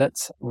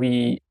 Salads.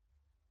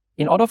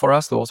 In order for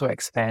us to also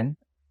expand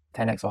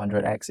 10x or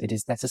 100x, it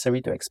is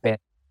necessary to expand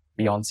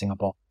beyond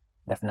Singapore,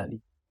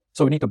 definitely.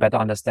 So we need to better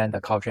understand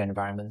the culture and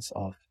environments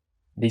of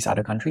these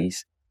other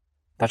countries.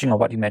 Touching on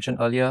what you mentioned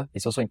earlier,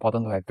 it's also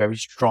important to have very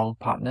strong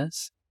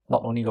partners,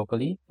 not only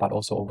locally, but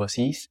also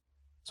overseas.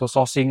 So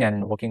sourcing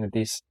and working with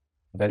these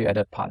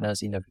value-added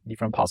partners in the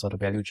different parts of the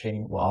value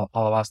chain will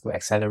allow us to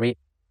accelerate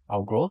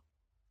our growth.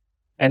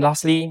 And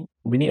lastly,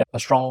 we need a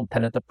strong,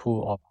 talented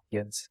pool of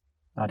Archians.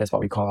 That's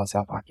what we call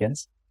ourselves,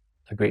 Archians.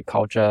 A great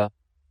culture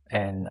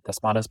and the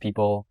smartest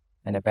people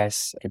and the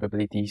best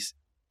capabilities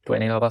to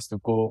enable us to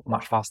go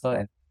much faster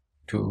and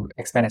to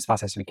expand as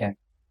fast as we can.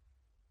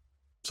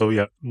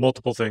 So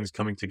multiple things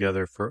coming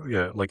together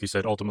for, like you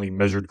said, ultimately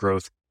measured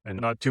growth and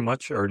not too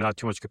much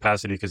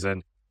capacity. Because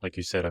then, like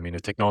you said,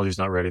 if technology is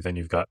not ready, then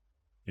you've got,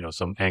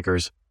 some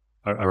anchors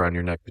around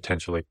your neck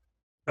potentially.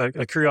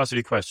 A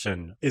curiosity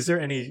question. Is there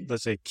any,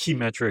 let's say, key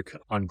metric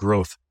on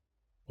growth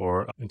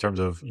or in terms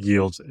of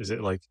yields? Is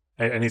it like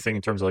anything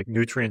in terms of like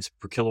nutrients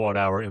per kilowatt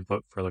hour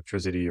input for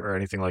electricity or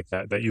anything like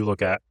that you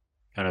look at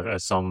kind of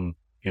as some,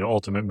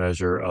 ultimate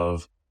measure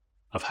of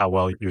how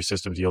well your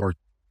systems yield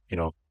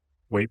or,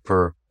 weight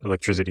per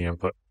electricity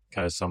input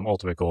kind of some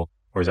ultimate goal,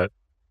 or is that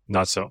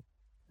not so?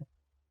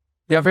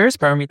 There are various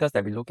parameters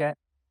that we look at.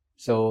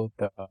 So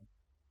the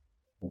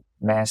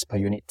mass per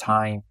unit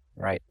time,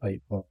 right?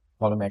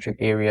 Volumetric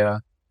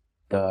area,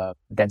 the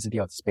density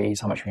of the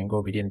space, how much we can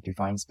grow within a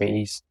defined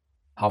space,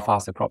 how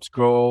fast the crops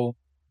grow,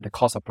 the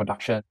cost of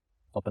production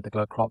for a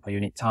particular crop per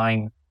unit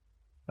time,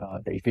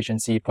 the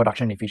efficiency,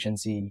 production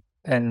efficiency,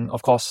 and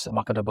of course,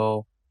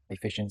 marketable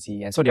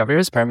efficiency. And so there are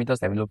various parameters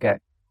that we look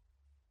at,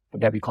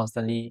 that we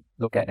constantly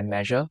look at and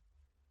measure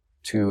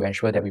to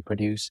ensure that we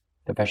produce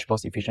the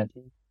vegetables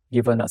efficiently,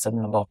 given a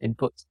certain number of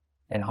inputs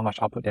and how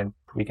much output then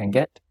we can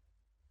get.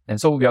 And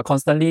so we are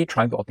constantly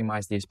trying to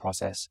optimize this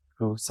process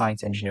through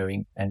science,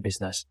 engineering, and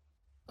business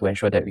to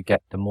ensure that we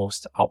get the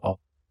most out of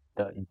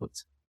the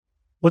inputs.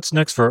 What's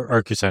next for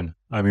Archisen?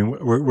 I mean,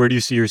 where do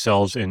you see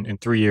yourselves in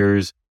 3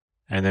 years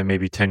and then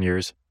maybe 10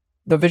 years?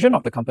 The vision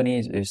of the company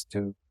is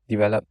to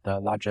develop the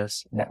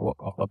largest network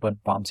of urban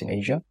farms in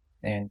Asia,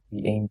 and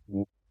we aim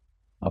to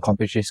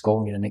accomplish this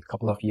goal in the next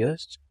couple of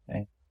years.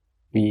 And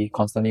we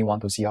constantly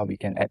want to see how we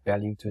can add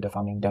value to the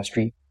farming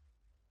industry.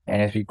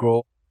 And as we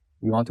grow,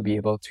 we want to be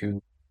able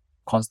to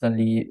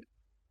constantly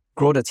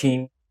grow the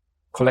team,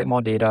 collect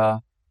more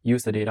data,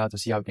 use the data to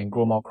see how we can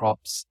grow more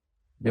crops,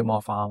 build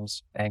more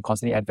farms, and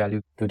constantly add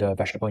value to the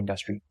vegetable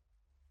industry.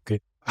 Okay.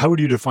 How would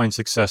you define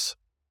success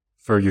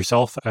for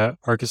yourself at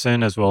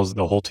Archisen as well as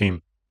the whole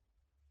team?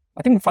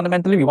 I think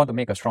fundamentally, we want to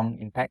make a strong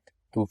impact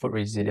to food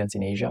resilience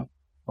in Asia.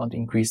 We want to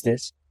increase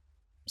this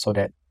so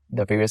that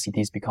the various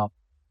cities become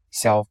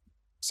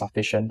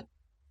self-sufficient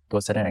to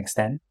a certain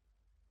extent.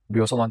 We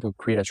also want to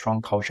create a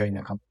strong culture in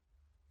the company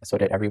so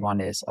that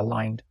everyone is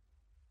aligned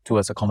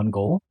towards a common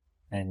goal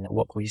and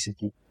work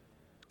cohesively.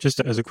 Just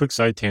as a quick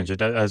side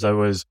tangent, as I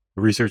was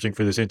researching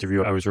for this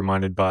interview, I was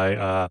reminded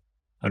by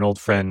an old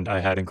friend I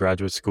had in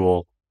graduate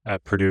school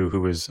at Purdue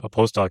who was a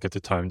postdoc at the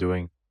time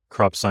doing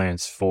crop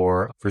science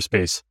for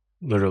space,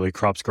 literally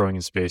crops growing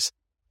in space.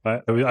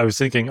 I was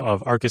thinking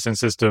of Archisen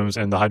systems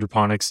and the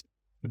hydroponics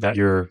that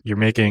you're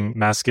making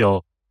mass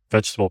scale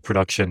vegetable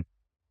production.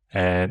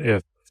 And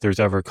if there's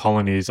ever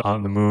colonies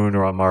on the moon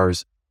or on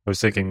Mars, I was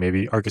thinking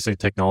maybe Archisen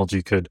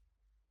technology could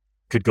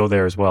go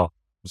there as well.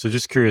 So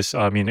just curious,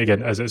 I mean,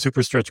 again, as a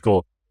super stretch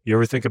goal, you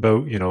ever think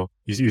about,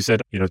 you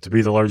said, to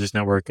be the largest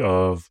network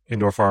of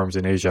indoor farms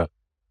in Asia,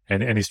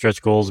 and any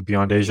stretch goals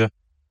beyond Asia?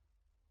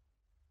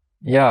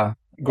 Yeah,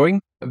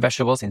 growing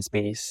vegetables in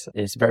space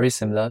is very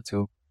similar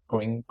to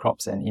growing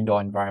crops in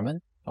indoor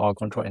environment or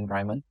controlled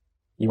environment.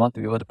 You want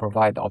to be able to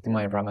provide the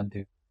optimal environment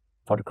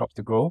for the crops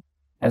to grow.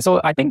 And so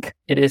I think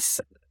it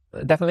is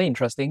definitely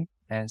interesting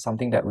and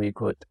something that we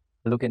could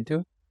look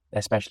into,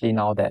 especially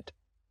now that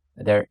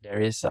there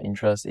is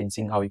interest in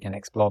seeing how we can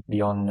explore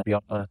beyond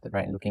Earth,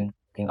 right? Looking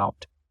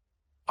out.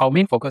 Our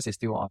main focus is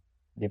still on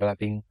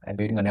developing and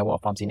building a network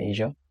of farms in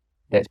Asia.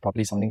 That's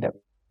probably something that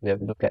we'll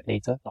look at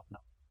later, not now.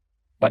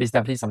 But it's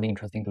definitely something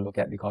interesting to look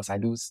at because I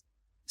do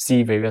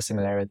see various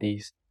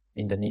similarities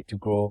in the need to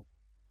grow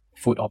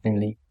food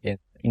optimally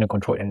in a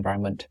controlled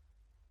environment.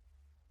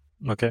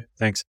 Okay,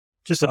 thanks.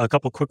 Just a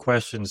couple quick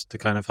questions to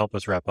kind of help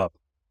us wrap up.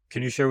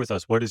 Can you share with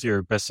us, what is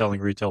your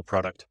best-selling retail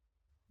product?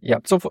 Yeah,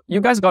 so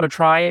you guys got to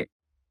try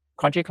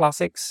Crunchy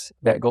Classics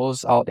that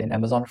goes out in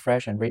Amazon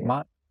Fresh and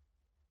RedMart.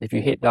 If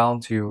you head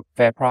down to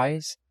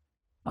FairPrice,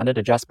 under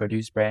the Just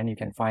Produce brand, you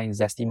can find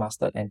Zesty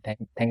Mustard and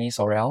Tangy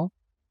Sorrel.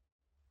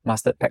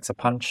 Mustard packs a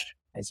punch.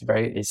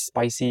 It's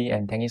spicy,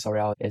 and Tangy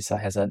Sorrel has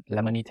a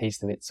lemony taste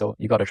to it. So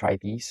you got to try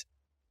these.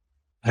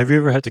 Have you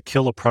ever had to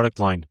kill a product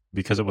line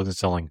because it wasn't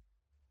selling?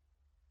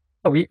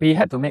 We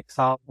had to make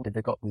some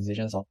difficult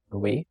decisions on the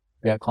way.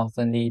 We are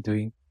constantly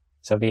doing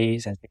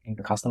surveys and speaking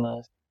to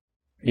customers.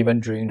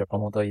 Even during the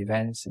promoter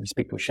events, we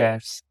speak to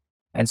chefs.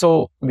 And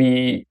so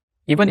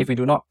even if we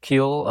do not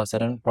kill a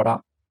certain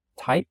product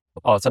type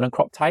or a certain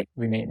crop type,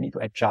 we may need to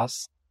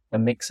adjust the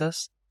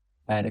mixes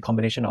and the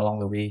combination along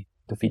the way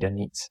to feed the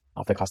needs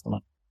of the customer.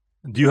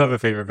 Do you have a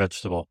favorite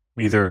vegetable,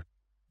 either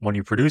one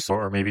you produce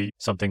or maybe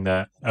something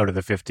that out of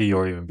the 50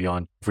 or even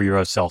beyond for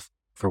yourself,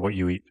 for what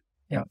you eat?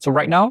 Yeah. So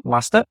right now,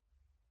 mustard,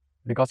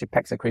 because it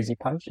packs a crazy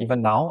punch.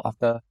 Even now,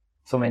 after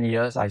so many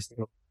years, I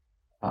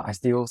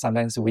still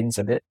sometimes wince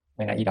a bit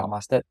when I eat our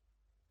mustard.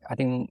 I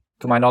think,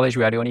 to my knowledge,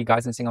 we are the only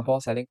guys in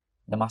Singapore selling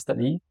the mustard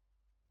leaf.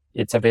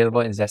 It's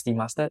available in Zesty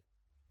Mustard.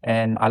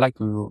 And I like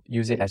to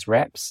use it as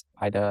wraps,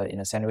 either in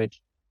a sandwich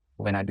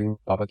or when I do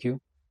barbecue.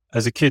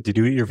 As a kid, did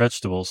you eat your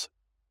vegetables?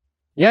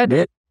 Yeah, I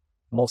did.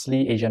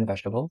 Mostly Asian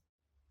vegetables,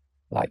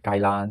 like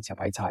kailan, xiao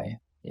bai cai.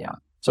 Yeah.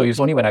 So it's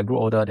only when I grew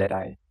older that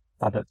I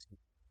started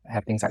to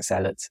have things like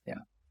salads. Yeah.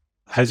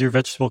 Has your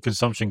vegetable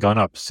consumption gone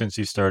up since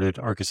you started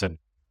Archisen?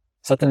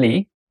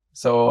 Certainly.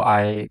 So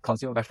I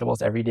consume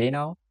vegetables every day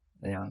now.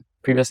 Yeah.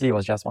 Previously, it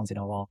was just once in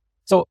a while.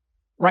 So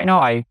right now,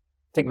 I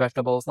take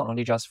vegetables not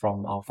only just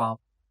from our farm.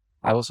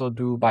 I also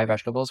do buy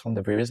vegetables from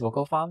the various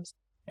local farms.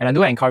 And I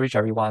do encourage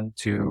everyone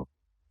to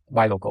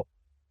buy local.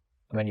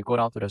 When you go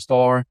down to the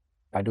store,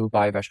 I do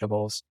buy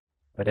vegetables,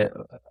 but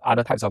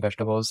other types of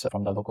vegetables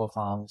from the local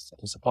farms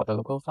to support the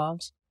local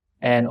farms.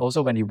 And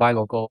also when you buy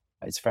local,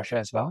 it's fresher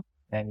as well.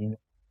 And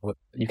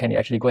you can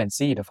actually go and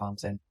see the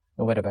farms and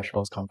know where the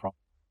vegetables come from.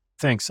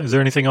 Thanks. Is there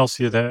anything else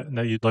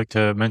that you'd like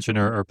to mention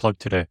or plug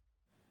today?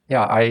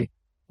 Yeah, I'd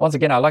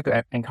like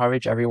to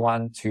encourage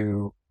everyone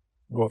to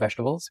grow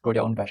vegetables, grow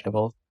their own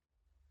vegetables.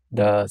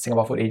 The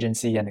Singapore Food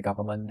Agency and the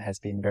government has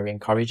been very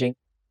encouraging,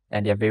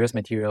 and they have various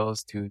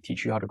materials to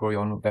teach you how to grow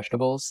your own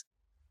vegetables.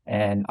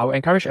 And I would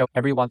encourage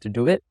everyone to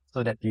do it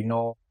so that you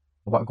know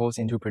what goes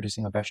into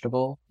producing a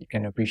vegetable. You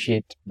can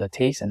appreciate the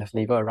taste and the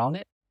flavor around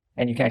it,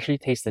 and you can actually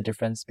taste the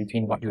difference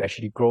between what you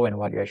actually grow and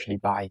what you actually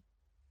buy.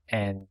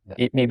 And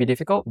it may be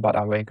difficult, but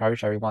I will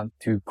encourage everyone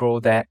to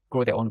grow their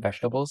own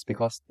vegetables,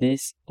 because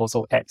this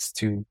also adds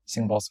to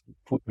Singapore's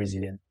food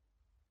resilience.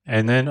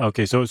 And then,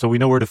 okay, so we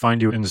know where to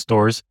find you in the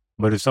stores,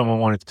 but if someone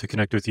wanted to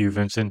connect with you,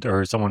 Vincent,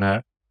 or someone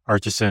at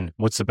Archisen,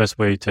 what's the best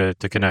way to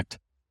connect?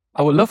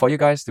 I would love for you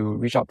guys to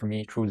reach out to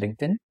me through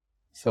LinkedIn.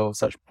 So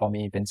search for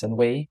me, Vincent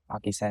Wei,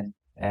 Archisen,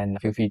 and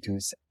feel free to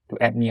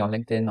add me on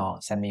LinkedIn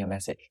or send me a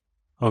message.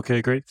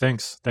 Okay, great.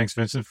 Thanks. Thanks,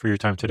 Vincent, for your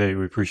time today.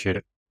 We appreciate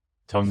it.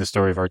 Telling the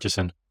story of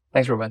Archisen.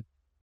 Thanks, Ruben.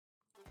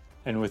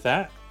 And with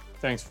that,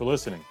 thanks for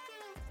listening.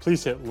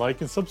 Please hit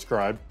like and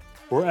subscribe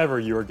wherever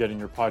you are getting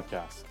your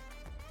podcasts.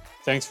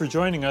 Thanks for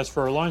joining us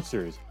for our launch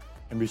series,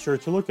 and be sure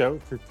to look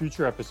out for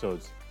future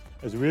episodes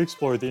as we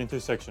explore the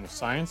intersection of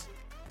science,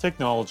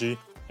 technology,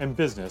 and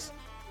business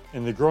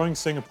in the growing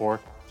Singapore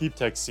deep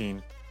tech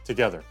scene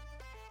together.